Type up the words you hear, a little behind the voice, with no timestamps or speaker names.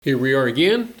Here we are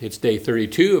again. It's day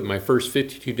 32 of my first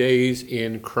 52 days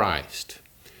in Christ.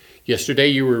 Yesterday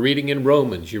you were reading in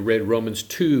Romans. You read Romans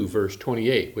 2 verse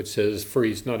 28, which says, "For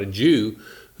he's not a Jew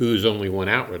who is only one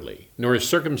outwardly, nor is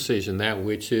circumcision that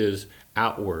which is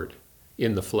outward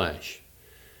in the flesh."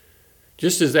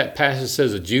 Just as that passage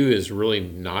says a Jew is really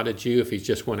not a Jew if he's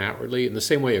just one outwardly, in the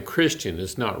same way a Christian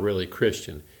is not really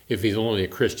Christian if he's only a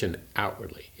Christian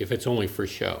outwardly, if it's only for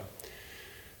show.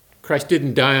 Christ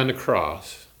didn't die on the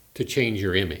cross to change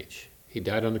your image. He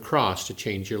died on the cross to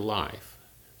change your life.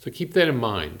 So keep that in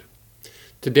mind.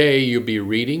 Today you'll be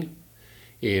reading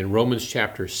in Romans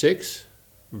chapter 6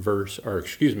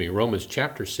 Romans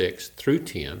chapter 6 through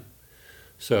 10.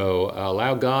 So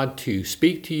allow God to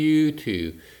speak to you,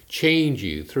 to change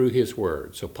you through his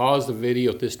word. So pause the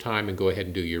video at this time and go ahead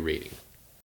and do your reading.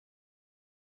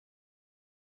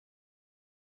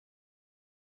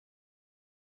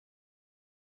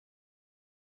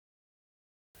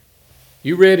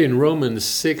 You read in Romans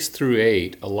 6 through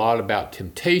 8 a lot about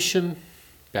temptation,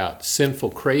 about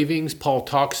sinful cravings. Paul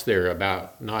talks there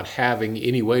about not having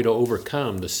any way to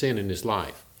overcome the sin in his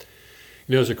life.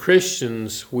 You know, as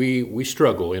Christians, we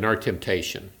struggle in our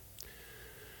temptation,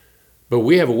 but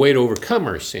we have a way to overcome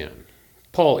our sin.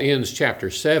 Paul ends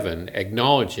chapter 7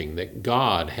 acknowledging that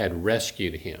God had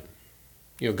rescued him.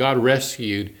 You know, God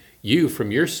rescued you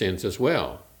from your sins as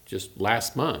well, just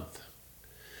last month.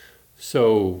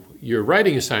 So your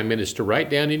writing assignment is to write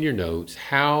down in your notes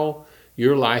how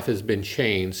your life has been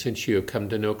changed since you have come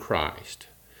to know Christ.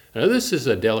 Now this is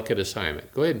a delicate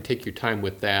assignment. Go ahead and take your time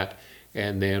with that,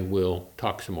 and then we'll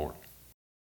talk some more.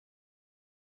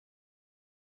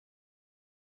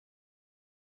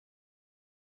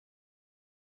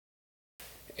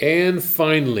 And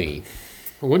finally,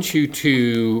 I want you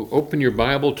to open your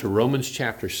Bible to Romans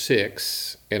chapter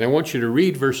 6, and I want you to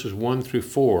read verses 1 through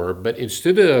 4, but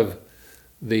instead of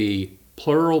the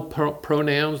plural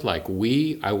pronouns like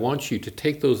we, I want you to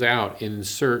take those out and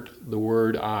insert the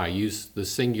word I. Use the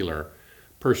singular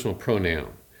personal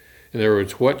pronoun. In other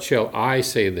words, what shall I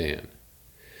say then?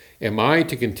 Am I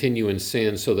to continue in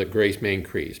sin so that grace may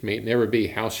increase? May it never be,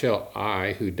 how shall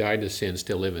I, who died to sin,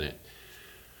 still live in it?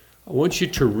 I want you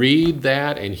to read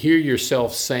that and hear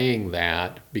yourself saying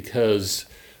that, because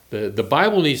the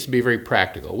Bible needs to be very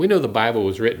practical. We know the Bible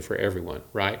was written for everyone,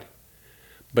 right?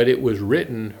 But it was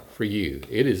written for you.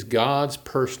 It is God's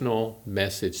personal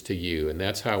message to you, and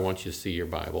that's how I want you to see your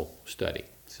Bible study.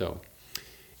 So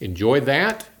enjoy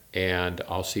that, and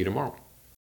I'll see you tomorrow.